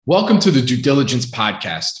Welcome to the Due Diligence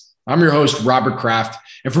podcast. I'm your host, Robert Kraft,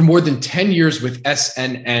 and for more than 10 years with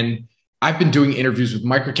SNN, I've been doing interviews with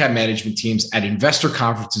microcap management teams at investor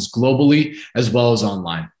conferences globally as well as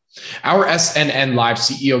online. Our SNN Live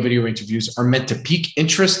CEO video interviews are meant to pique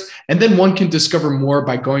interest, and then one can discover more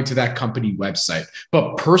by going to that company website.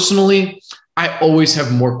 But personally, I always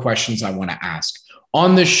have more questions I want to ask.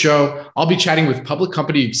 On this show, I'll be chatting with public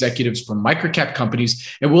company executives from microcap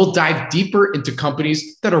companies, and we'll dive deeper into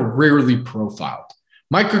companies that are rarely profiled.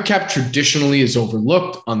 Microcap traditionally is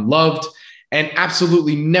overlooked, unloved, and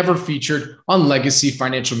absolutely never featured on legacy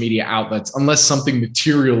financial media outlets unless something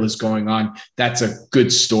material is going on. That's a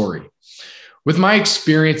good story. With my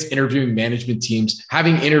experience interviewing management teams,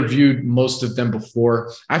 having interviewed most of them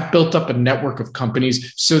before, I've built up a network of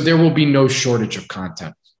companies, so there will be no shortage of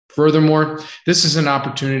content. Furthermore, this is an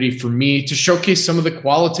opportunity for me to showcase some of the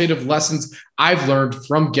qualitative lessons I've learned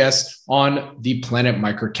from guests on the Planet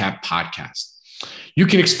Microcap podcast. You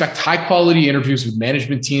can expect high-quality interviews with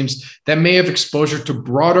management teams that may have exposure to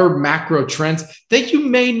broader macro trends that you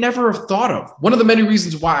may never have thought of. One of the many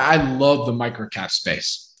reasons why I love the microcap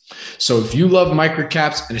space. So if you love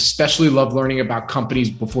microcaps and especially love learning about companies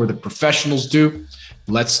before the professionals do,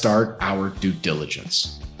 let's start our due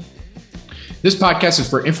diligence. This podcast is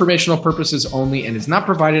for informational purposes only and is not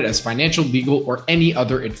provided as financial, legal, or any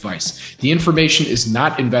other advice. The information is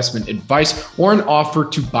not investment advice or an offer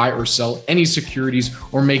to buy or sell any securities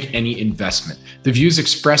or make any investment. The views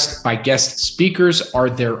expressed by guest speakers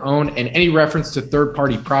are their own, and any reference to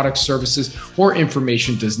third-party products, services, or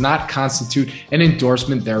information does not constitute an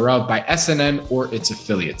endorsement thereof by SNN or its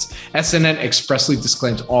affiliates. SNN expressly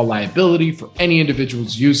disclaims all liability for any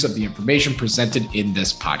individual's use of the information presented in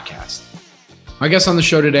this podcast. My guest on the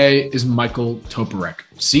show today is Michael Toporek,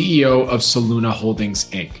 CEO of Soluna Holdings,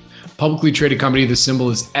 Inc., publicly traded company. The symbol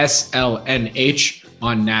is SLNH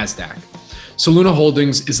on NASDAQ. Soluna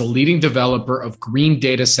Holdings is a leading developer of green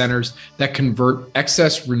data centers that convert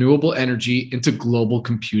excess renewable energy into global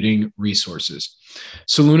computing resources.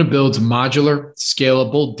 Soluna builds modular,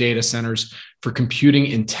 scalable data centers for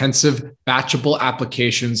computing-intensive, batchable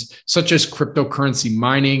applications such as cryptocurrency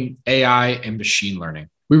mining, AI, and machine learning.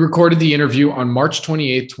 We recorded the interview on March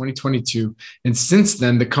 28, 2022, and since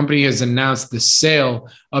then, the company has announced the sale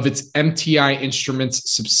of its MTI Instruments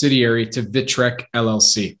subsidiary to Vitrec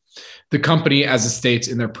LLC. The company, as it states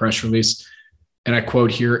in their press release, and I quote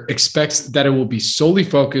here, expects that it will be solely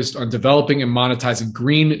focused on developing and monetizing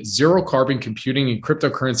green, zero-carbon computing and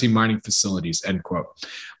cryptocurrency mining facilities, end quote.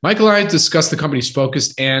 Michael and I discussed the company's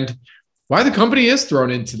focus and why the company is thrown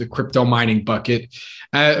into the crypto mining bucket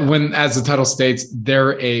when, as the title states,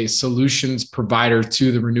 they're a solutions provider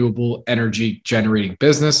to the renewable energy generating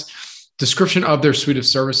business, description of their suite of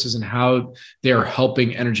services and how they are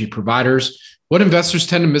helping energy providers, what investors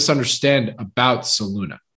tend to misunderstand about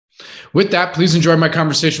Soluna. With that, please enjoy my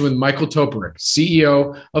conversation with Michael Toporek,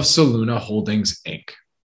 CEO of Soluna Holdings, Inc.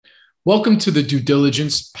 Welcome to the Due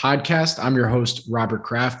Diligence podcast. I'm your host, Robert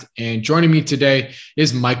Kraft, and joining me today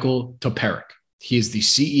is Michael Toporek. He is the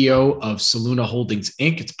CEO of Soluna Holdings,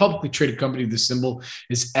 Inc. It's a publicly traded company. The symbol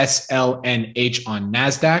is SLNH on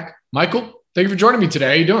NASDAQ. Michael, thank you for joining me today.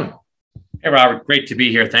 How are you doing? Hey, Robert. Great to be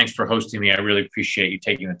here. Thanks for hosting me. I really appreciate you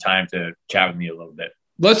taking the time to chat with me a little bit.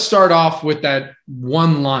 Let's start off with that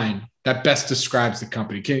one line that best describes the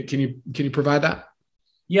company. Can you provide that?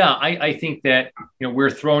 Yeah, I think that we're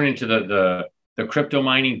thrown into the crypto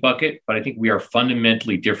mining bucket, but I think we are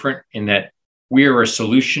fundamentally different in that we are a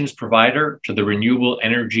solutions provider to the renewable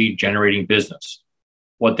energy generating business.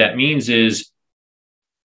 What that means is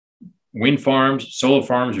wind farms, solar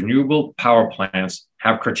farms, renewable power plants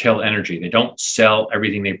have curtailed energy. They don't sell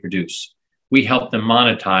everything they produce. We help them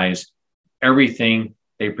monetize everything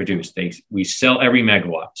they produce. We sell every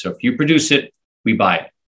megawatt. So if you produce it, we buy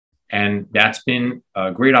it. And that's been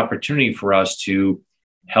a great opportunity for us to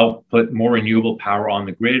help put more renewable power on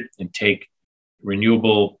the grid and take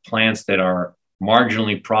renewable plants that are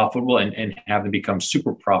marginally profitable and have them become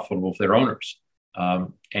super profitable for their owners.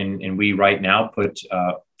 And we right now put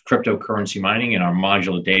cryptocurrency mining in our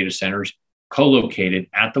modular data centers co-located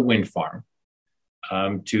at the wind farm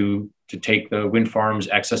to take the wind farm's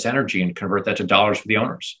excess energy and convert that to dollars for the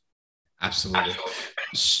owners. Absolutely.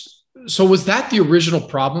 So was that the original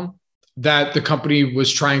problem that the company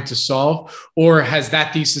was trying to solve, or has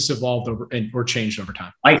that thesis evolved or changed over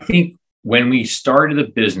time? I think when we started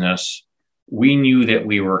the business, we knew that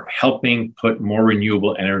we were helping put more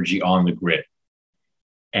renewable energy on the grid.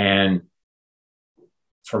 And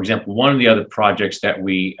for example, one of the other projects that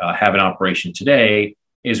we have in operation today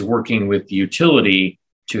is working with the utility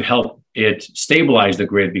to help it stabilize the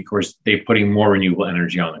grid because they're putting more renewable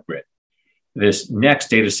energy on the grid. This next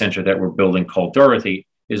data center that we're building called Dorothy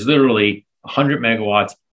is literally 100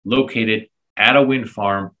 megawatts located at a wind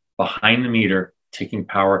farm behind the meter, taking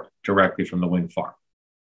power directly from the wind farm.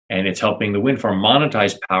 And it's helping the wind farm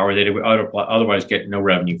monetize power that it would otherwise get no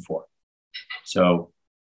revenue for. So,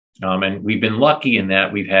 and we've been lucky in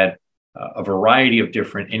that we've had a variety of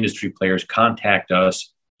different industry players contact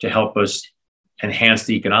us to help us enhance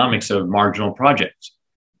the economics of marginal projects.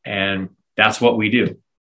 And that's what we do.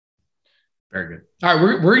 Very good. All right,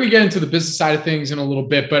 we're going to get into the business side of things in a little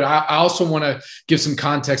bit, but I also want to give some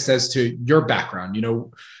context as to your background. You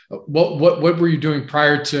know, what were you doing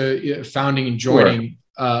prior to founding and joining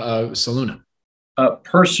Soluna?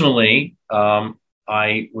 Personally,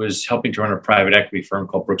 I was helping to run a private equity firm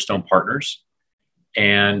called Brookstone Partners,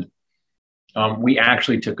 and we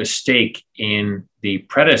actually took a stake in the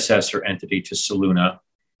predecessor entity to Soluna.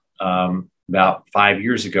 About 5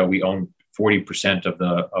 years ago, we owned 40% of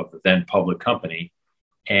the then public company.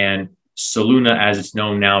 And Soluna, as it's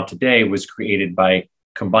known now today, was created by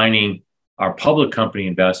combining our public company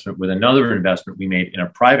investment with another investment we made in a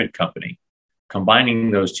private company,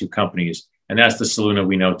 combining those two companies. And that's the Soluna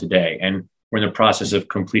we know today. And we're in the process of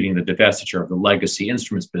completing the divestiture of the legacy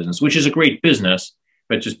instruments business, which is a great business,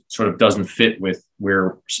 but just sort of doesn't fit with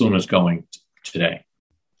where Soluna is going today.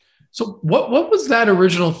 So what was that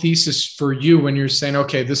original thesis for you when you're saying,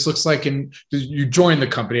 okay, this looks like, and you joined the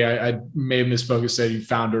company? I may have misspoke and said you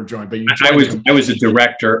found or joined, but you joined. I was a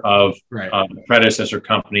director of the predecessor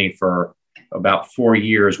company for about 4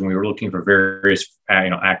 years when we were looking for various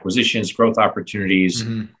acquisitions, growth opportunities,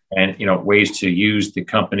 and ways to use the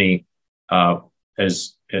company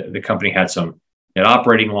as the company had some net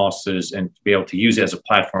operating losses and to be able to use it as a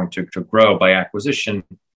platform to grow by acquisition.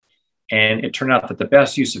 And it turned out that the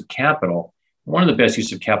best use of capital, one of the best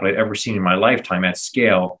use of capital I'd ever seen in my lifetime at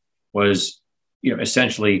scale was,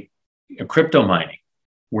 essentially crypto mining,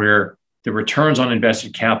 where the returns on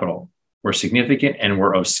invested capital were significant and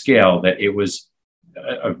were of scale that it was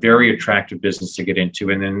a very attractive business to get into.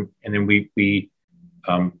 And then we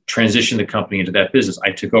transitioned the company into that business.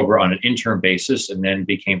 I took over on an interim basis and then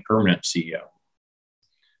became permanent CEO.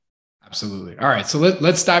 Absolutely. All right. So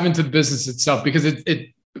let's dive into the business itself, because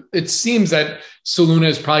it seems that Soluna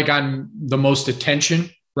has probably gotten the most attention,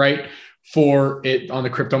 right, for it on the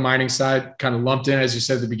crypto mining side, kind of lumped in, as you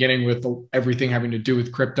said at the beginning, with everything having to do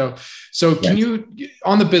with crypto. So can you,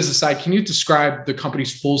 on the business side, can you describe the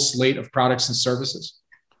company's full slate of products and services?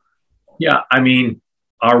 Yeah, I mean,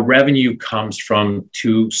 our revenue comes from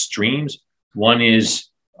two streams. One is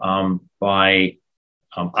by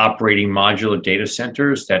operating modular data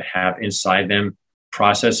centers that have inside them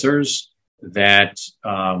processors that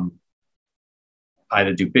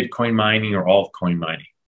either do Bitcoin mining or altcoin mining.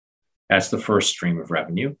 That's the first stream of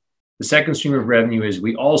revenue. The second stream of revenue is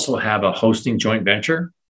we also have a hosting joint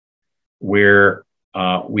venture where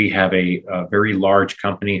we have a very large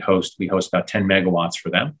company host. We host about 10 megawatts for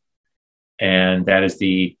them. And that is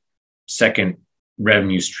the second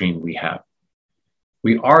revenue stream we have.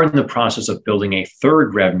 We are in the process of building a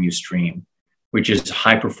third revenue stream, which is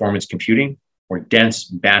high performance computing or dense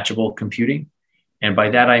batchable computing. And by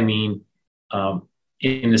that, I mean,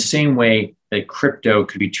 in the same way that crypto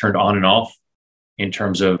could be turned on and off in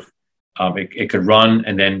terms of it could run,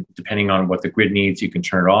 and then depending on what the grid needs, you can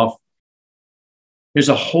turn it off. There's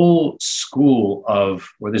a whole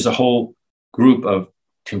there's a whole group of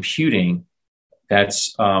computing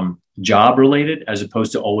that's job related as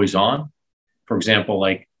opposed to always on. For example,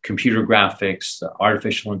 like computer graphics,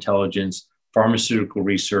 artificial intelligence, pharmaceutical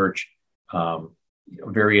research,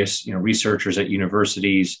 various researchers at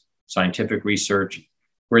universities, scientific research,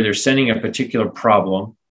 where they're sending a particular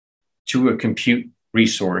problem to a compute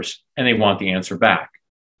resource and they want the answer back.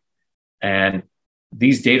 And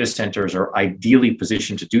these data centers are ideally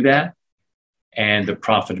positioned to do that. And the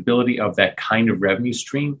profitability of that kind of revenue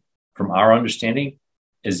stream, from our understanding,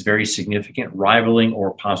 is very significant, rivaling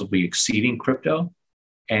or possibly exceeding crypto.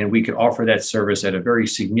 And we could offer that service at a very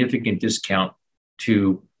significant discount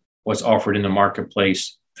to what's offered in the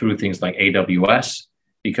marketplace through things like AWS,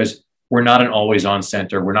 because we're not an always on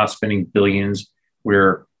center. We're not spending billions. We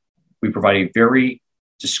provide a very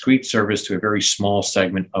discrete service to a very small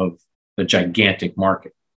segment of the gigantic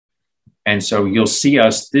market. And so you'll see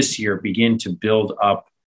us this year begin to build up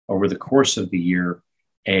over the course of the year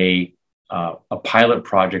a pilot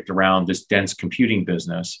project around this dense computing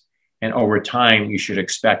business. And over time, you should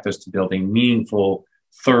expect us to build a meaningful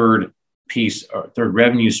third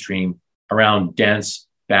revenue stream around dense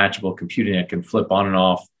batchable computing that can flip on and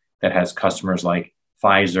off, that has customers like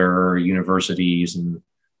Pfizer, universities, and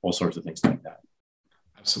all sorts of things like that.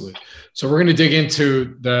 Absolutely. So we're going to dig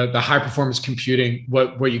into the high performance computing,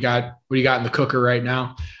 what you got in the cooker right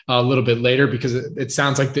now, a little bit later, because it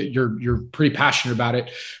sounds like that you're pretty passionate about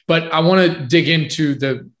it. But I want to dig into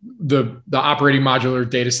the operating modular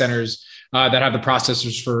data centers that have the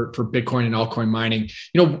processors for Bitcoin and altcoin mining.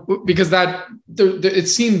 Because it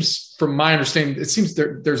seems, from my understanding, it seems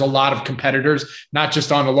there's a lot of competitors, not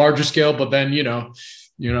just on a larger scale, but then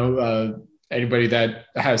anybody that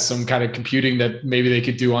has some kind of computing that maybe they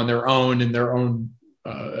could do on their own in their own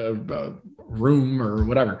room or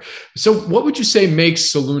whatever. So what would you say makes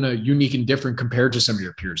Soluna unique and different compared to some of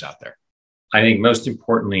your peers out there? I think most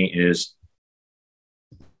importantly is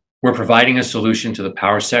we're providing a solution to the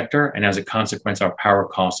power sector. And as a consequence, our power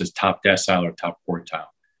cost is top decile or top quartile.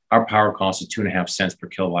 Our power cost is 2.5 cents per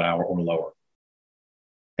kilowatt hour or lower.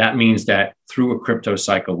 That means that through a crypto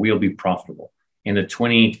cycle, we'll be profitable. In the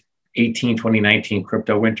 2018, 2019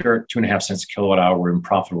 crypto winter, 2.5 cents a kilowatt hour, we're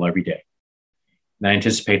profitable every day. And I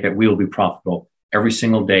anticipate that we will be profitable every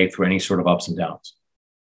single day through any sort of ups and downs.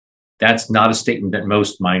 That's not a statement that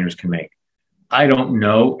most miners can make. I don't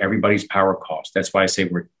know everybody's power cost. That's why I say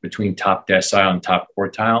we're between top decile and top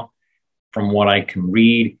quartile. From what I can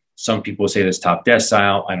read, some people say that's top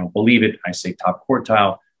decile. I don't believe it. I say top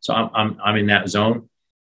quartile. So I'm in that zone.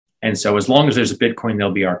 And so as long as there's a Bitcoin,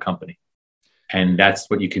 there'll be our company. And that's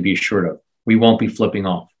what you can be assured of. We won't be flipping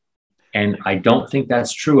off. And I don't think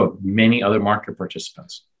that's true of many other market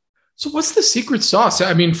participants. So what's the secret sauce?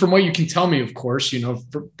 I mean, from what you can tell me, of course,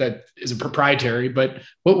 that is a proprietary, but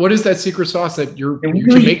what is that secret sauce that you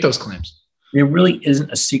can make those claims? There really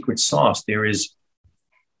isn't a secret sauce. There is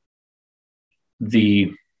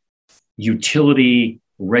the utility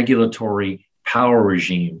regulatory power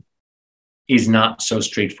regime is not so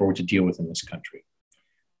straightforward to deal with in this country.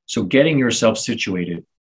 So getting yourself situated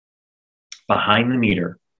behind the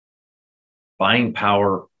meter, buying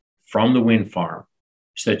power from the wind farm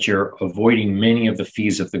so that you're avoiding many of the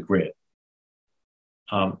fees of the grid.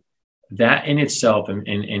 That in itself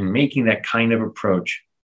and making that kind of approach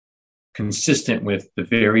consistent with the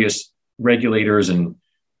various regulators and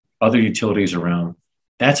other utilities around,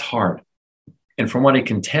 that's hard. And from what I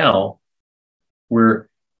can tell,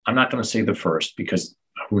 I'm not going to say the first because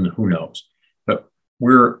who knows, but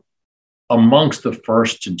we're amongst the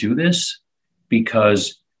first to do this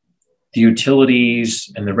because the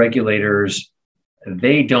utilities and the regulators,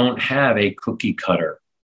 they don't have a cookie cutter.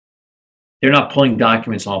 They're not pulling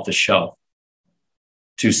documents off the shelf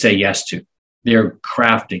to say yes to. They're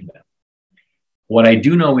crafting them. What I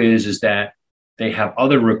do know is that they have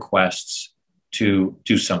other requests to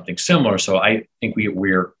do something similar. So I think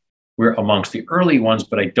we're amongst the early ones,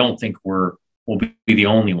 but I don't think we'll be the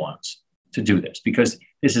only ones to do this because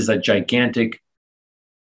this is a gigantic,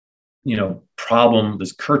 problem.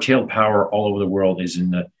 This curtailed power all over the world is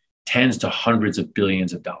in the tens to hundreds of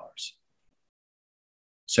billions of dollars.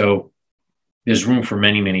 So there's room for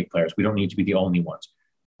many, many players. We don't need to be the only ones.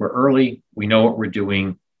 We're early. We know what we're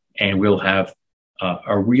doing, and we'll have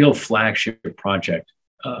a real flagship project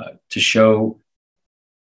to show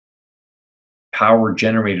power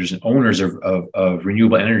generators and owners of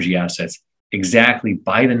renewable energy assets exactly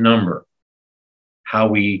by the number how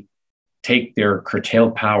we take their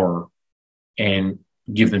curtailed power and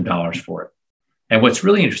give them dollars for it. And what's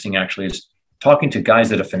really interesting actually is talking to guys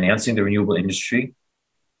that are financing the renewable industry,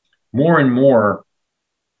 more and more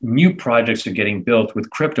new projects are getting built with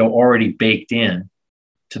crypto already baked in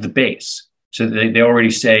to the base. So they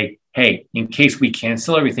already say, hey, in case we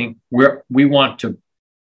cancel everything, we want to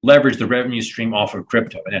leverage the revenue stream off of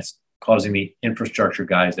crypto. And that's causing the infrastructure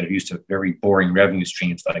guys that are used to very boring revenue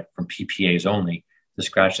streams, like from PPAs only, to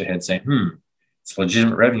scratch their head saying, it's a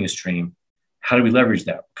legitimate revenue stream. How do we leverage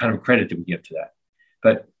that? What kind of credit do we give to that?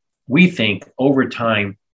 But we think over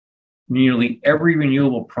time, nearly every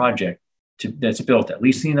renewable project that's built, at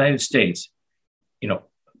least in the United States,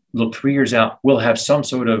 look 3 years out, will have some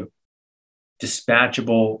sort of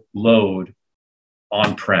dispatchable load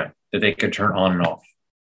on-prem that they could turn on and off.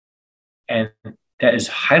 And that is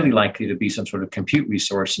highly likely to be some sort of compute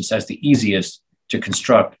resource since that's the easiest to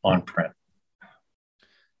construct on-prem.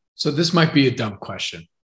 So this might be a dumb question,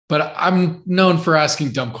 but I'm known for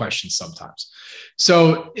asking dumb questions sometimes.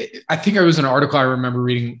 So I think it was an article I remember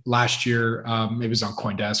reading last year, maybe it was on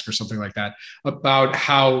CoinDesk or something like that, about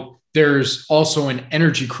how there's also an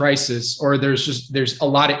energy crisis, or there's a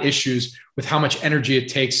lot of issues with how much energy it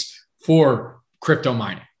takes for crypto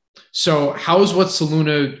mining. So how is what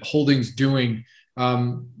Soluna Holdings doing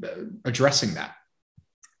addressing that?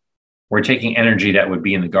 We're taking energy that would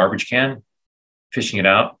be in the garbage can, fishing it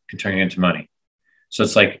out, and turning it into money. So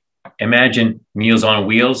it's like Imagine Meals on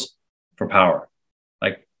Wheels for power.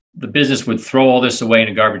 Like the business would throw all this away in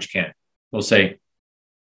a garbage can. We'll say,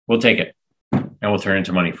 we'll take it and we'll turn it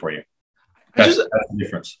into money for you. That's the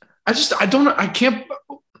difference. I can't.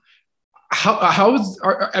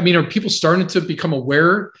 Are people starting to become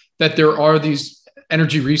aware that there are these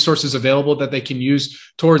energy resources available that they can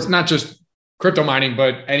use towards not just crypto mining,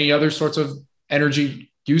 but any other sorts of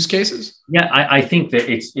energy use cases? Yeah, I think that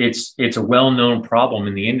it's a well-known problem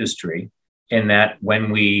in the industry, in that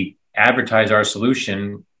when we advertise our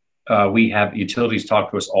solution, we have utilities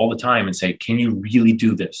talk to us all the time and say, "Can you really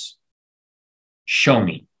do this? Show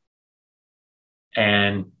me."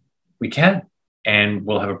 And we can, and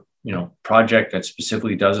we'll have a project that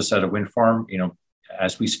specifically does this at a wind farm,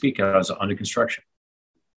 as we speak, as under construction.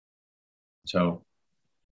 So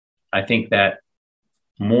I think that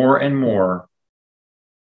more and more,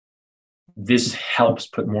 this helps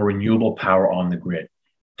put more renewable power on the grid.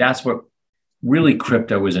 That's what really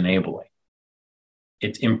crypto is enabling.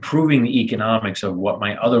 It's improving the economics of what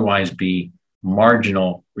might otherwise be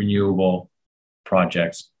marginal renewable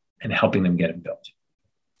projects and helping them get it built.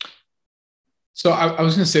 So I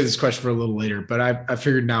was going to say this question for a little later, but I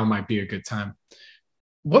figured now might be a good time.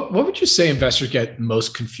 What would you say investors get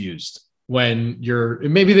most confused when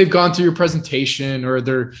maybe they've gone through your presentation, or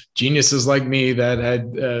they're geniuses like me that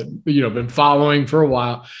had been following for a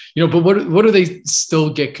while, but what do they still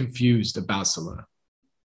get confused about Soluna?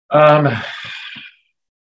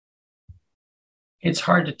 It's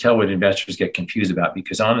hard to tell what investors get confused about,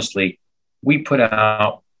 because honestly, we put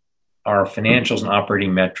out our financials and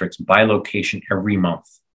operating metrics by location every month.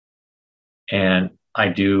 And I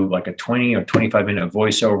do like a 20 or 25-minute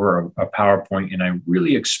voiceover, a PowerPoint, and I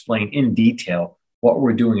really explain in detail what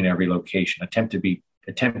we're doing in every location, attempt to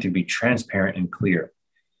be transparent and clear.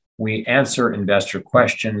 We answer investor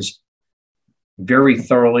questions very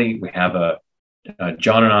thoroughly. We have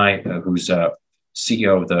John and I, who's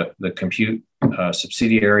CEO of the Compute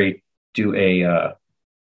subsidiary, do a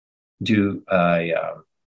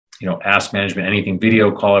Ask Management Anything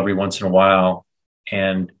video call every once in a while.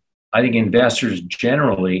 And I think investors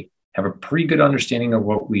generally have a pretty good understanding of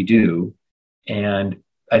what we do. And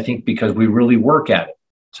I think because we really work at it.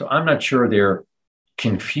 So I'm not sure they're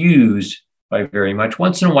confused by very much.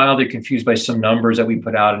 Once in a while, they're confused by some numbers that we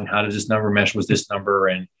put out, and how does this number mesh with this number?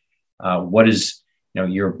 And what is,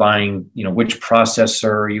 you're buying, which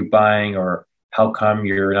processor are you buying, or how come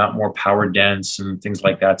you're not more power dense, and things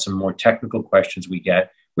like that. Some more technical questions we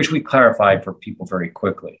get, which we clarify for people very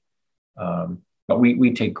quickly. But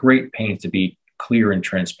we take great pains to be clear and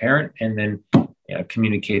transparent, and then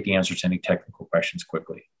communicate the answers to any technical questions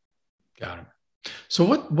quickly. Got it. So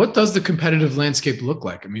what does the competitive landscape look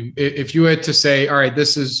like? I mean, if you had to say, all right,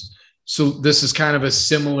 this is kind of a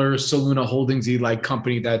similar Soluna Holdings-y like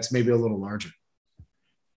company that's maybe a little larger.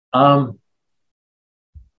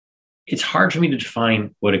 It's hard for me to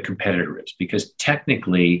define what a competitor is, because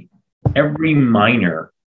technically every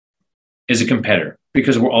miner is a competitor,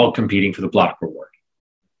 because we're all competing for the block reward.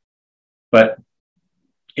 But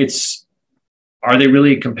are they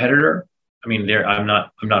really a competitor? I mean, I'm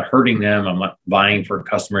not hurting them. I'm not vying for a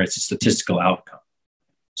customer. It's a statistical outcome.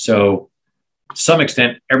 So to some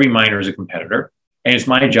extent, every miner is a competitor, and it's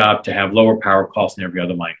my job to have lower power costs than every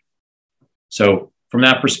other miner. So from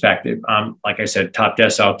that perspective, like I said, top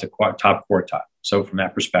decile to top quartile. So from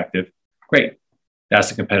that perspective, great. That's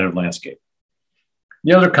the competitive landscape.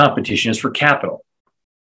 The other competition is for capital.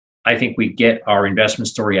 I think we get our investment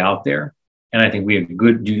story out there, and I think we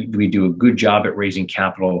do a good job at raising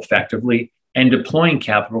capital effectively and deploying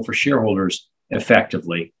capital for shareholders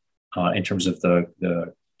effectively, in terms of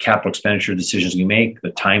the capital expenditure decisions we make,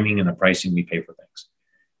 the timing and the pricing we pay for things.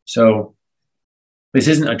 So this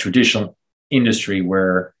isn't a traditional industry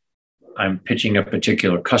where I'm pitching a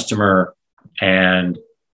particular customer and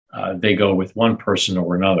they go with one person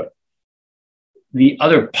or another. The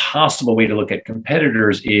other possible way to look at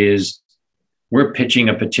competitors is we're pitching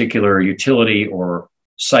a particular utility or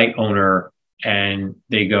site owner, and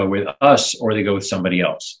they go with us or they go with somebody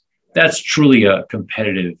else. That's truly a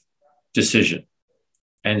competitive decision.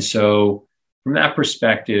 And so from that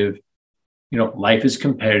perspective, life is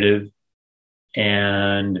competitive,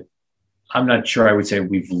 and I'm not sure I would say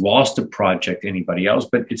we've lost a project to anybody else,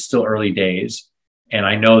 but it's still early days. And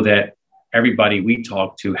I know that everybody we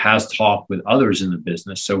talk to has talked with others in the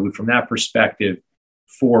business. So from that perspective,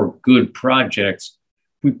 for good projects,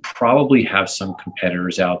 we probably have some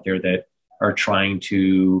competitors out there that are trying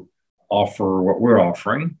to offer what we're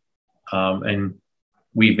offering. And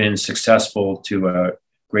we've been successful to a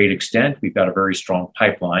great extent. We've got a very strong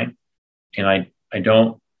pipeline. And I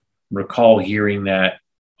don't recall hearing that,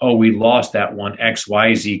 oh, we lost that one,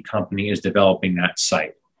 XYZ company is developing that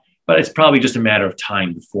site. But it's probably just a matter of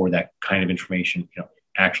time before that kind of information,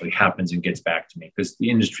 actually happens and gets back to me, because the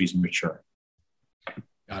industry is mature.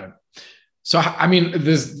 Got it. So, I mean,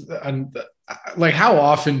 like, how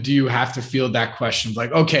often do you have to field that question?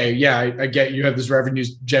 Like, okay, yeah, I get you have this revenue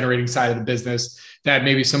generating side of the business that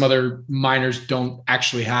maybe some other miners don't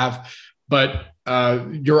actually have, but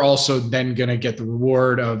you're also then going to get the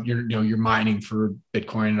reward of you're mining for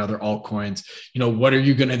Bitcoin and other altcoins. What are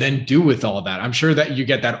you going to then do with all of that? I'm sure that you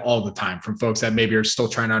get that all the time from folks that maybe are still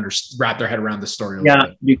trying to wrap their head around the story a little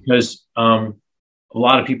bit. Because a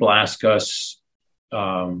lot of people ask us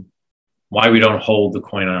why we don't hold the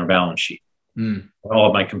coin on our balance sheet. All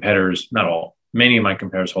of my competitors, not all, many of my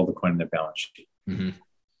competitors hold the coin on their balance sheet. Mm-hmm.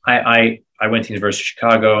 I went to the University of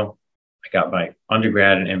Chicago. I got my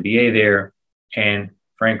undergrad and MBA there. And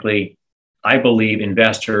frankly, I believe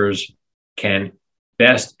investors can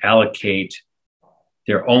best allocate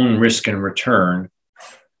their own risk and return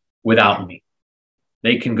without me.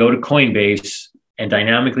 They can go to Coinbase and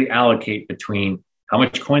dynamically allocate between how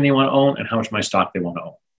much coin they want to own and how much of my stock they want to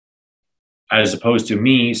own. As opposed to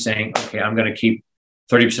me saying, okay, I'm going to keep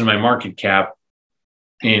 30% of my market cap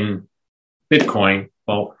in Bitcoin.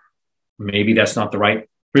 Well, maybe that's not the right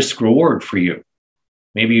risk reward for you.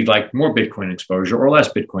 Maybe you'd like more Bitcoin exposure or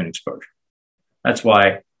less Bitcoin exposure. That's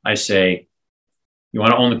why I say, you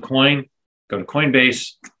want to own the coin, go to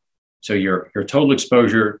Coinbase. So your total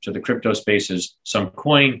exposure to the crypto space is some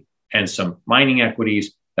coin and some mining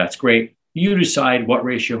equities. That's great. You decide what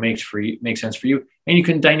ratio makes sense for you, and you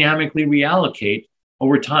can dynamically reallocate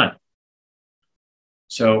over time.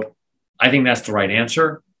 So I think that's the right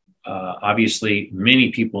answer. Obviously,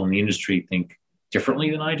 many people in the industry think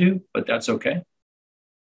differently than I do, but that's okay.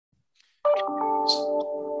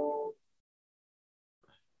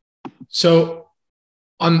 So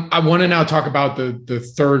I want to now talk about the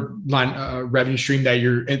third line revenue stream that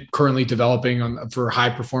you're currently developing for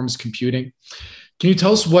high performance computing. Can you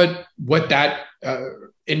tell us what that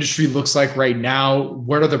industry looks like right now?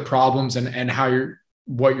 What are the problems and how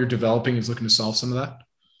what you're developing is looking to solve some of that?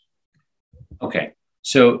 Okay,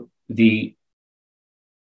 so there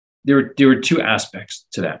are two aspects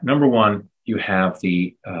to that. Number one, you have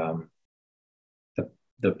the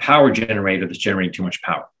power generator that's generating too much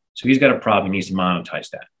power. So he's got a problem. He needs to monetize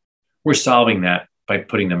that. We're solving that by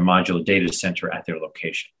putting the modular data center at their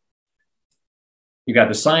location. You got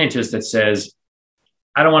the scientist that says,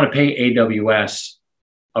 I don't want to pay AWS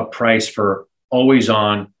a price for always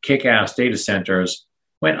on kick-ass data centers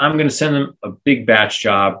when I'm going to send them a big batch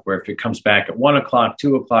job where if it comes back at 1 o'clock,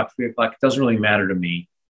 2 o'clock, 3 o'clock, it doesn't really matter to me.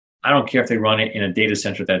 I don't care if they run it in a data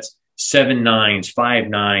center that's 7 nines, 5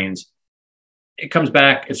 nines. It comes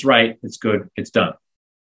back, it's right, it's good, it's done.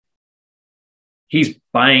 He's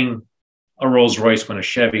buying a Rolls Royce when a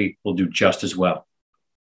Chevy will do just as well.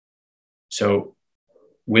 So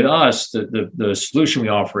with us, the solution we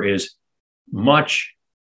offer is much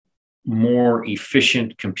more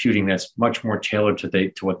efficient computing that's much more tailored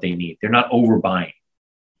to what they need. They're not overbuying.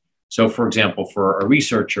 So for example, for a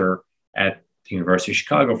researcher at the University of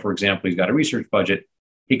Chicago, for example, he's got a research budget,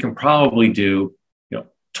 he can probably do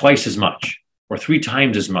twice as much or 3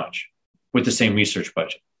 times as much with the same research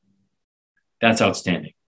budget. That's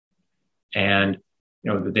outstanding. And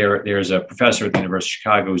there's a professor at the University of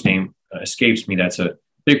Chicago whose name escapes me that's a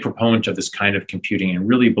big proponent of this kind of computing and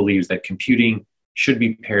really believes that computing should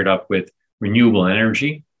be paired up with renewable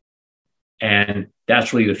energy. And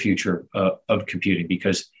that's really the future of computing,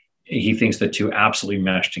 because he thinks the two absolutely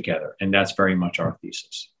mesh together. And that's very much our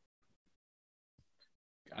thesis.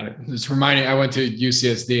 Got it. It's reminding, I went to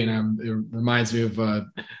UCSD and it reminds me of,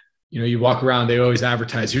 you walk around, they always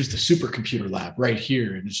advertise, here's the supercomputer lab right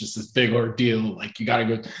here. And it's just this big ordeal. Like you got to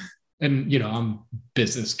go. And, I'm a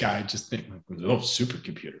business guy, just think,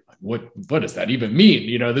 supercomputer. Like, what does that even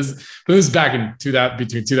mean? This is back in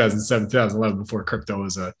between 2007 and 2011, before crypto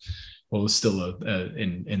was was still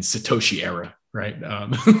in Satoshi era, right?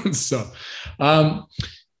 So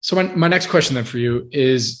my next question then for you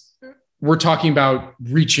is, we're talking about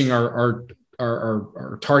reaching our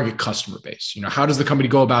target customer base. How does the company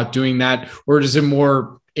go about doing that? Or is it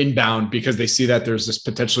more inbound because they see that there's this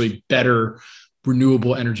potentially better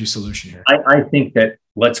renewable energy solution here? I think that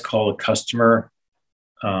let's call a customer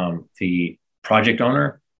the project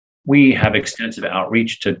owner. We have extensive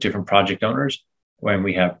outreach to different project owners. When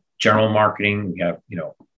we have general marketing, we have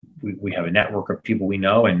we have a network of people we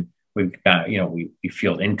know, and we've got we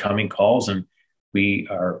field incoming calls, and we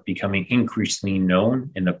are becoming increasingly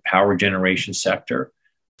known in the power generation sector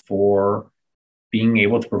for being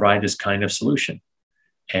able to provide this kind of solution.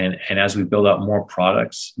 And as we build out more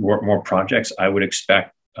products, more projects, I would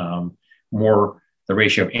expect more the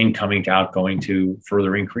ratio of incoming to outgoing to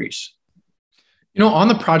further increase. On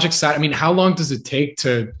the project side, I mean, how long does it take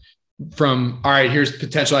from, all right, here's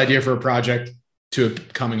potential idea for a project to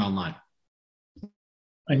it coming online?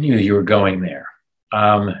 I knew you were going there.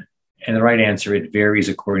 And the right answer, it varies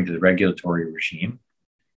according to the regulatory regime.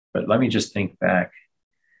 But let me just think back.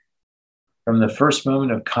 From the first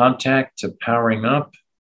moment of contact to powering up,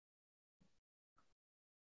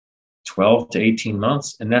 12 to 18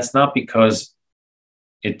 months. And that's not because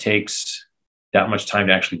it takes that much time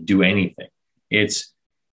to actually do anything. It's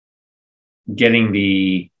getting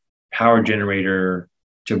the power generator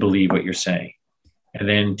to believe what you're saying, and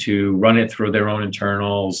then to run it through their own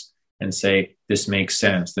internals and say, this makes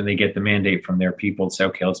sense. Then they get the mandate from their people to say,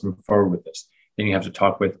 okay, let's move forward with this. Then you have to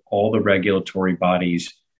talk with all the regulatory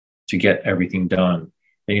bodies to get everything done.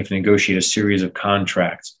 Then you have to negotiate a series of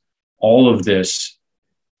contracts. All of this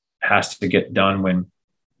has to get done when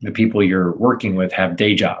the people you're working with have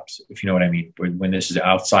day jobs, if you know what I mean, when this is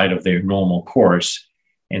outside of their normal course.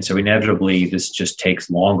 And so inevitably, this just takes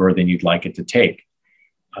longer than you'd like it to take.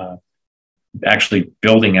 Actually,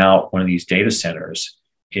 building out one of these data centers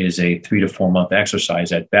is a 3 to 4 month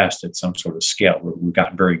exercise at best at some sort of scale. We've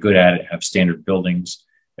gotten very good at it, have standard buildings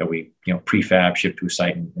that we prefab, ship to a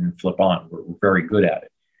site and flip on. We're very good at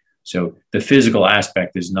it. So the physical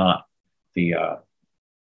aspect is not the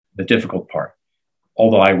difficult part.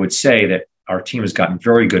 Although I would say that our team has gotten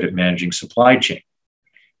very good at managing supply chain.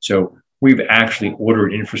 So we've actually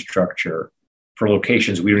ordered infrastructure for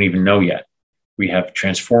locations we don't even know yet. We have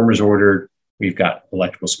transformers ordered. We've got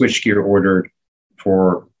electrical switchgear ordered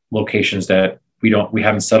for locations that we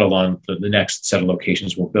haven't settled on the next set of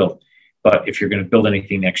locations we'll build. But if you're going to build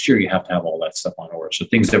anything next year, you have to have all that stuff on order. So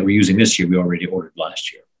things that we're using this year, we already ordered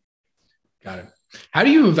last year. Got it. How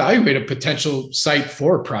do you evaluate a potential site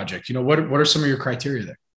for a project? What are some of your criteria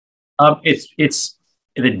there? It's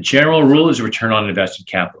the general rule is return on invested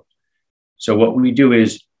capital. So what we do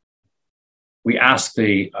is we ask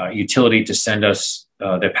the utility to send us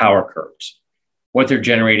their power curves, what they're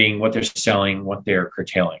generating, what they're selling, what they're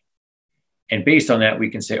curtailing. And based on that, we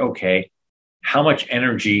can say, okay, how much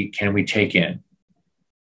energy can we take in?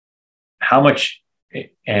 How much,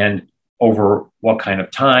 and over what kind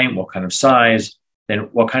of time, what kind of size, then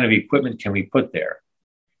what kind of equipment can we put there?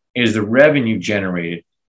 Is the revenue generated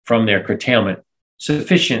from their curtailment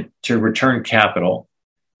sufficient to return capital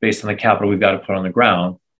based on the capital we've got to put on the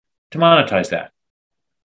ground to monetize that?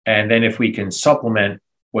 And then if we can supplement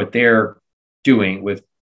what they're doing with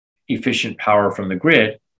efficient power from the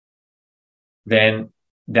grid, then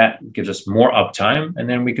that gives us more uptime. And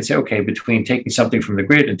then we can say, okay, between taking something from the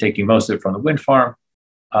grid and taking most of it from the wind farm,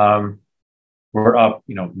 we're up,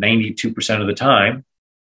 92% of the time.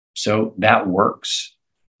 So that works.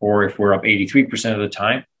 Or if we're up 83% of the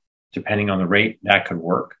time, depending on the rate, that could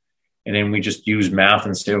work. And then we just use math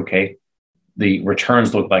and say, okay, the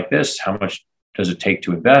returns look like this. How much does it take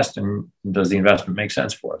to invest? And does the investment make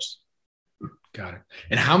sense for us? Got it.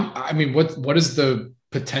 And what is the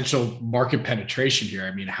potential market penetration here?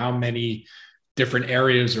 I mean, how many different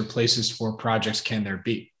areas or places for projects can there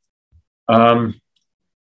be?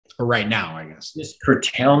 Or right now, I guess. This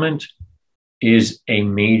curtailment is a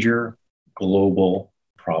major global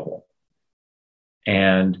problem.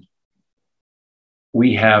 And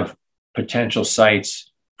we have potential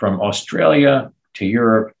sites from Australia to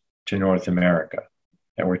Europe to North America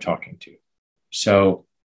that we're talking to. So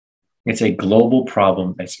it's a global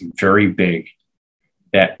problem that's very big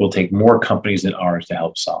that will take more companies than ours to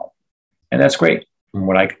help solve. And that's great from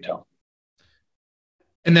what I can tell.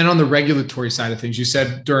 And then on the regulatory side of things, you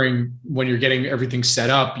said when you're getting everything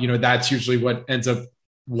set up, that's usually what ends up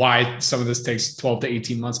why some of this takes 12 to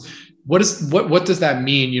 18 months. What does that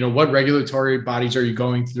mean? What regulatory bodies are you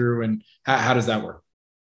going through and how does that work?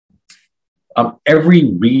 Every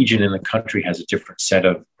region in the country has a different set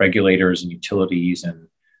of regulators and utilities and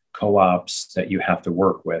co-ops that you have to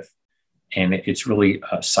work with. And it's really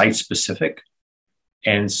site specific.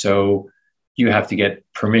 And so you have to get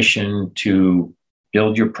permission to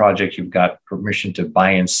build your project. You've got permission to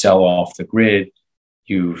buy and sell off the grid.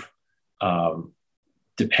 You've,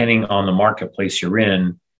 depending on the marketplace you're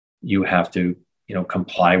in, you have to,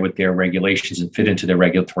 comply with their regulations and fit into their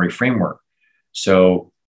regulatory framework.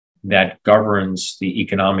 So that governs the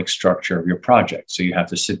economic structure of your project. So you have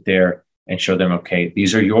to sit there and show them, okay,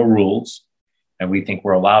 these are your rules. And we think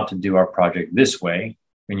we're allowed to do our project this way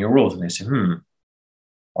in your rules. And they say,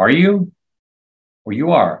 are you? Well,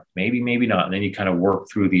 you are. Maybe, maybe not. And then you kind of work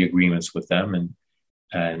through the agreements with them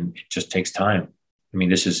and it just takes time. I mean,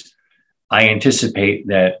 this is I anticipate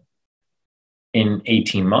that in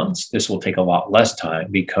 18 months, this will take a lot less time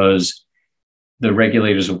because the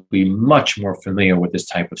regulators will be much more familiar with this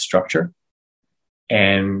type of structure,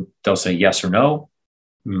 and they'll say yes or no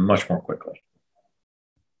much more quickly.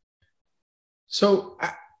 So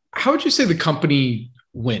how would you say the company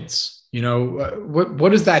wins?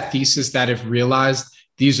 What is that thesis that, if realized,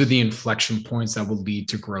 these are the inflection points that will lead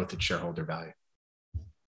to growth and shareholder value?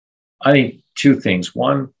 I think two things.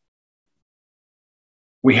 One,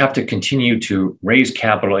 we have to continue to raise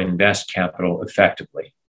capital, invest capital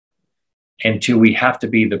effectively. And two, we have to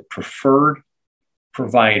be the preferred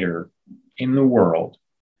provider in the world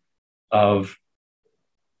of,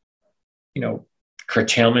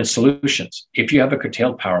 curtailment solutions. If you have a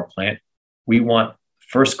curtailed power plant, we want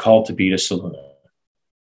first call to be to Soluna.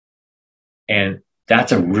 And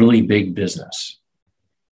that's a really big business.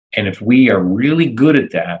 And if we are really good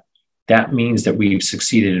at that, that means that we've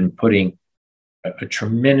succeeded in putting a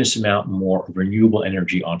tremendous amount more renewable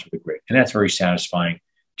energy onto the grid. And that's very satisfying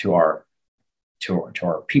to our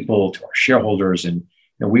people, to our shareholders. And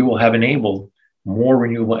we will have enabled more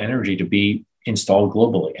renewable energy to be installed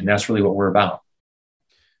globally. And that's really what we're about.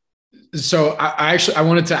 So I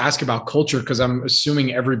wanted to ask about culture, because I'm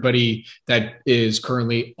assuming everybody that is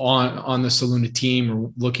currently on the Soluna team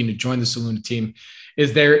or looking to join the Soluna team,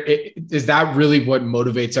 is that really what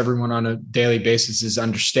motivates everyone on a daily basis, is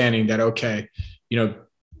understanding that, okay,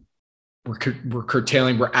 we're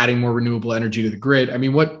curtailing, we're adding more renewable energy to the grid. I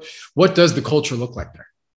mean, what does the culture look like there?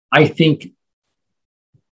 I think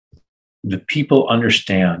the people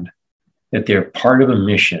understand that they're part of a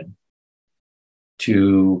mission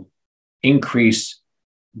to increase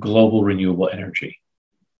global renewable energy.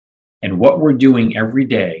 And what we're doing every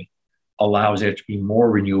day allows there to be more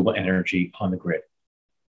renewable energy on the grid.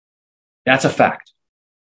 That's a fact.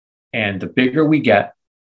 And the bigger we get,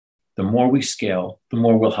 the more we scale, the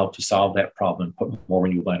more we'll help to solve that problem, put more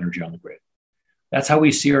renewable energy on the grid. That's how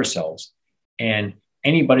we see ourselves. And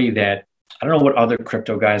anybody that, I don't know what other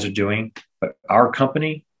crypto guys are doing, but our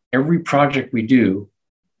company, every project we do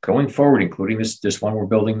going forward, including this one we're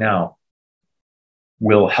building now,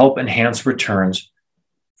 will help enhance returns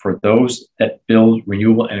for those that build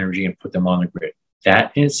renewable energy and put them on the grid.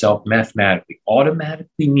 That in itself mathematically,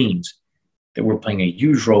 automatically means that we're playing a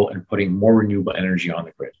huge role in putting more renewable energy on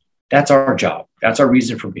the grid. That's our job. That's our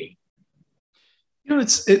reason for being.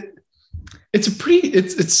 It's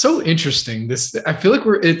so interesting. I feel like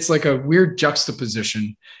it's like a weird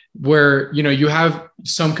juxtaposition where, you have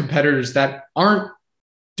some competitors that aren't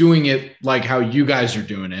doing it like how you guys are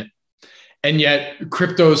doing it. And yet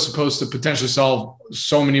crypto is supposed to potentially solve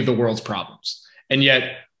so many of the world's problems. And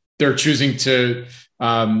yet they're choosing to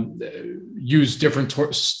use different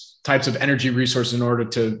types of energy resources in order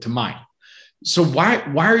to mine. So why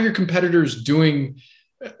are your competitors doing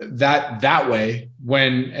that way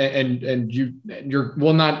when, and you're,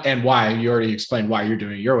 well, not, and why, you already explained why you're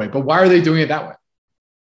doing it your way, but why are they doing it that way?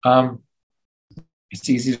 It's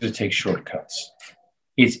easy to take shortcuts.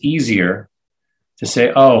 It's easier to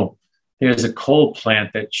say, oh, there's a coal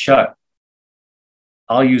plant that's shut.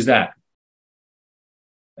 I'll use that.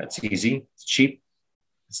 That's easy. It's cheap.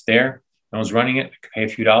 It's there. No one's running it. I can pay a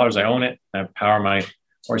few dollars. I own it. I power my,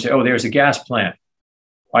 or say, oh, there's a gas plant.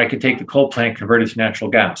 I could take the coal plant, convert it to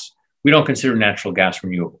natural gas. We don't consider natural gas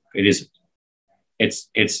renewable. It isn't.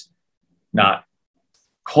 It's not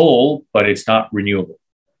coal, but it's not renewable.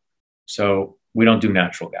 So we don't do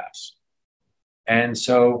natural gas. And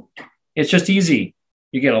so it's just easy.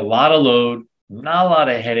 You get a lot of load, not a lot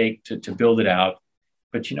of headache to build it out.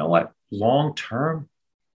 But you know what? Long term,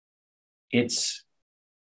 it's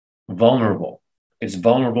vulnerable. It's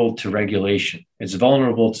vulnerable to regulation. It's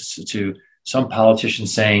vulnerable to some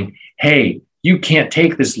politicians saying, hey, you can't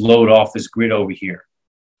take this load off this grid over here.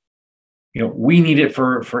 We need it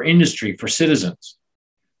for industry, for citizens.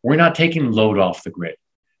 We're not taking load off the grid.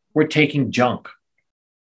 We're taking junk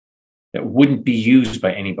that wouldn't be used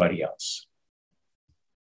by anybody else.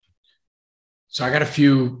 So I got a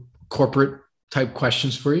few corporate type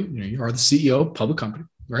questions for you. You are the CEO of a public company,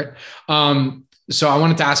 right? So I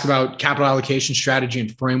wanted to ask about capital allocation strategy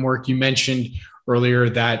and framework. You mentioned earlier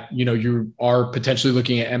that, you are potentially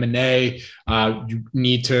looking at M&A. You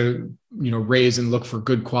need to, raise and look for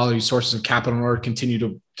good quality sources of capital in order to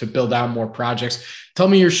continue to build out more projects. Tell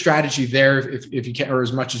me your strategy there, if you can, or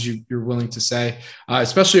as much as you're willing to say,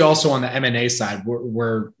 especially also on the M&A side,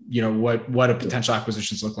 where what a potential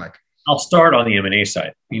acquisitions look like. I'll start on the M&A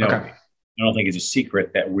side. Okay. I don't think it's a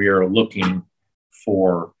secret that we're looking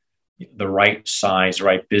for the right size,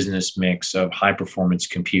 right business mix of high performance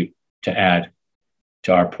compute to add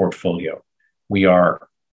to our portfolio. We are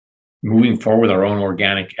moving forward with our own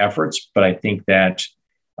organic efforts. But I think that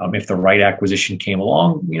if the right acquisition came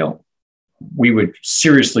along, we would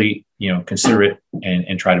seriously, consider it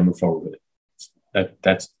and try to move forward with it.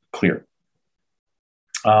 That's clear.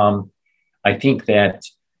 I think that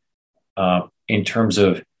in terms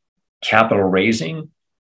of capital raising,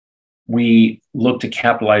 we look to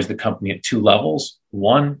capitalize the company at two levels.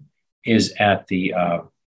 One is at the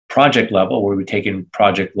project level, where we take in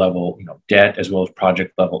project level debt as well as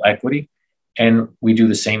project level equity, and we do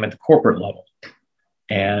the same at the corporate level.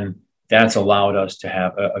 And that's allowed us to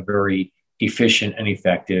have a very efficient and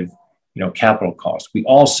effective capital cost. We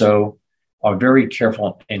also are very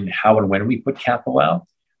careful in how and when we put capital out.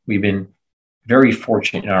 We've been very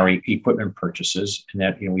fortunate in our equipment purchases, in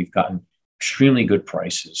that we've gotten extremely good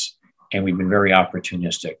prices, and we've been very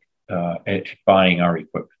opportunistic at buying our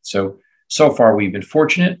equipment. So far we've been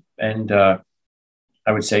fortunate, and I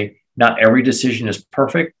would say not every decision is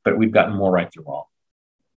perfect, but we've gotten more right than wrong.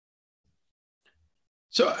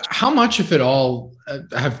 So how much, if at all,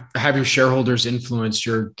 have your shareholders influenced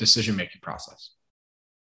your decision-making process?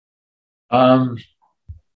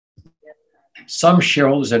 Some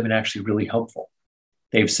shareholders have been actually really helpful.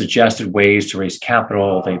 They've suggested ways to raise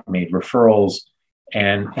capital. They've made referrals.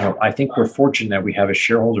 And I think we're fortunate that we have a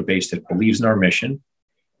shareholder base that believes in our mission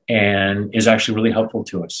and is actually really helpful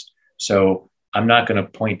to us. So I'm not going to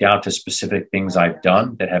point out to specific things I've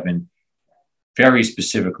done that have been very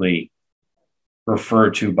specifically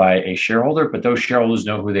referred to by a shareholder, but those shareholders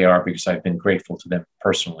know who they are because I've been grateful to them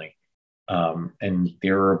personally. And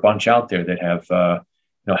there are a bunch out there that have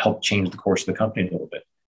helped change the course of the company a little bit.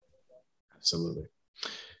 Absolutely.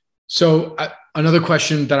 So another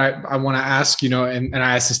question that I want to ask, and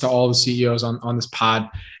I ask this to all the CEOs on this pod,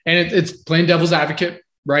 and it's plain devil's advocate,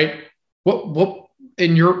 right? What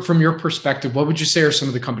from your perspective, what would you say are some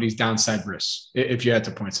of the company's downside risks if you had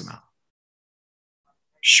to point some out?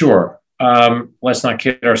 Sure. Let's not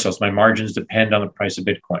kid ourselves. My margins depend on the price of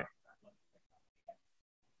Bitcoin.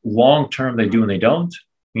 Long term, they do and they don't,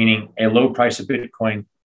 meaning a low price of Bitcoin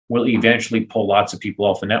will eventually pull lots of people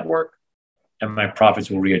off the network, and my profits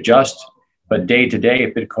will readjust. But day to day,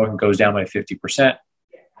 if Bitcoin goes down by 50%,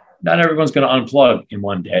 not everyone's going to unplug in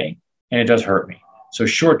one day, and it does hurt me. So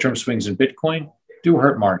short-term swings in Bitcoin do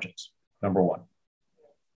hurt margins, number one.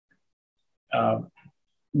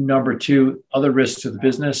 Number two, other risks to the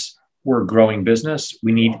business. We're a growing business.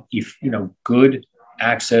 We need, good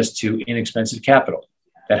access to inexpensive capital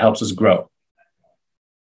that helps us grow.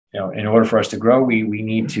 In order for us to grow, we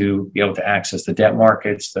need to be able to access the debt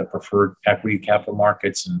markets, the preferred equity capital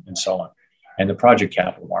markets, and so on, and the project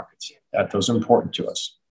capital markets. Those are important to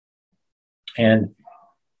us. And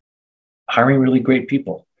hiring really great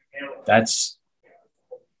people. That's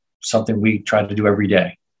something we try to do every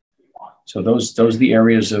day. So those are the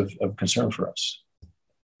areas of concern for us.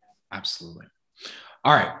 Absolutely.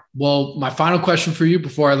 All right. Well, my final question for you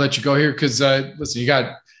before I let you go here, because listen, you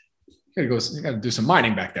got to do some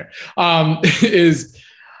mining back there. Is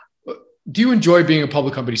do you enjoy being a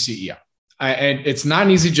public company CEO? And it's not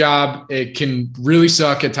an easy job. It can really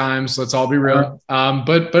suck at times. Let's all be real.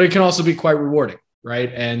 But it can also be quite rewarding,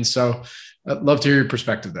 right? And so I'd love to hear your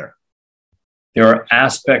perspective there. There are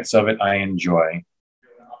aspects of it I enjoy.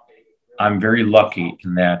 I'm very lucky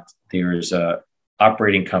in that there is a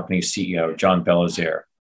operating company CEO, John Belizaire,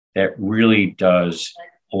 that really does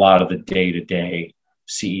a lot of the day-to-day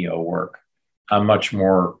CEO work. I'm much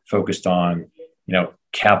more focused on,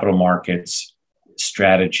 capital markets,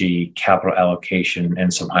 strategy, capital allocation,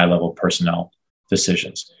 and some high-level personnel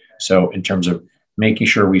decisions. So in terms of making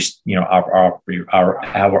sure we,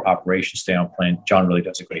 our operations stay on plan, John really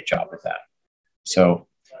does a great job with that. So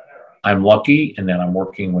I'm lucky in that I'm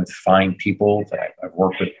working with fine people that I've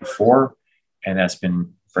worked with before, and that's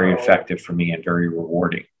been very effective for me and very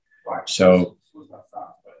rewarding. So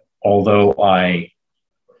although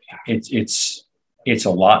it's a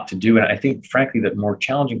lot to do, and I think frankly that more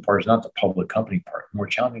challenging part is not the public company part. The more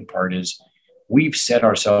challenging part is we've set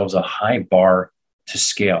ourselves a high bar to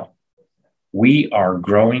scale. We are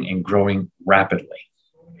growing and growing rapidly,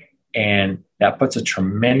 and that puts a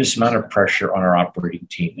tremendous amount of pressure on our operating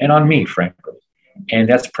team and on me, frankly. And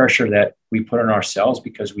that's pressure that we put on ourselves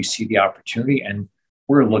because we see the opportunity and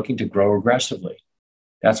we're looking to grow aggressively.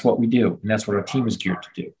 That's what we do. And that's what our team is geared to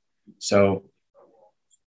do. So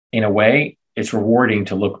in a way, it's rewarding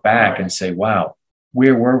to look back and say, wow,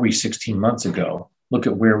 where were we 16 months ago? Look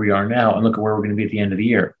at where we are now and look at where we're going to be at the end of the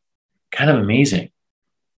year. Kind of amazing.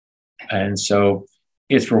 And so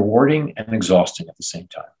it's rewarding and exhausting at the same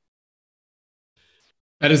time.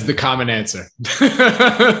 That is the common answer.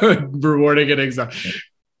 Rewarding and exhausting.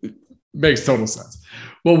 Makes total sense.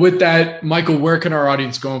 Well, with that, Michael, where can our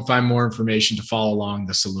audience go and find more information to follow along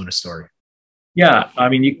the Soluna story? Yeah, I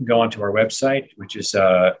mean, you can go onto our website, which is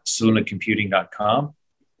solunacomputing.com,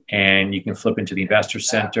 and you can flip into the Investor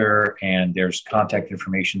Center, and there's contact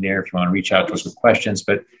information there if you want to reach out to us with questions.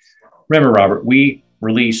 But remember, Robert, we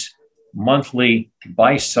release monthly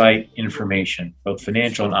by-site information, both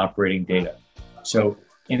financial and operating data. So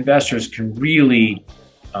investors can really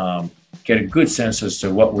get a good sense as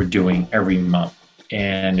to what we're doing every month.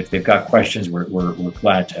 And if they've got questions, we're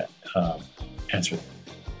glad to answer them.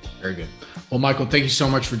 Very good. Well, Michael, thank you so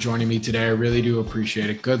much for joining me today. I really do appreciate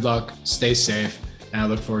it. Good luck, stay safe, and I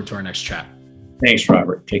look forward to our next chat. Thanks,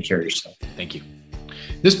 Robert. Take care of yourself. Thank you.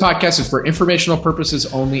 This podcast is for informational purposes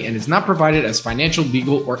only and is not provided as financial,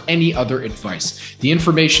 legal, or any other advice. The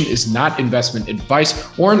information is not investment advice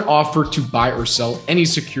or an offer to buy or sell any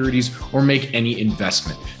securities or make any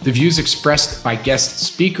investment. The views expressed by guest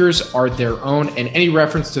speakers are their own, and any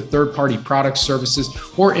reference to third-party products, services,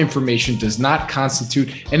 or information does not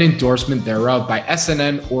constitute an endorsement thereof by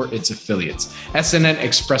SNN or its affiliates. SNN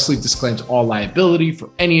expressly disclaims all liability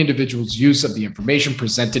for any individual's use of the information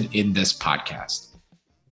presented in this podcast.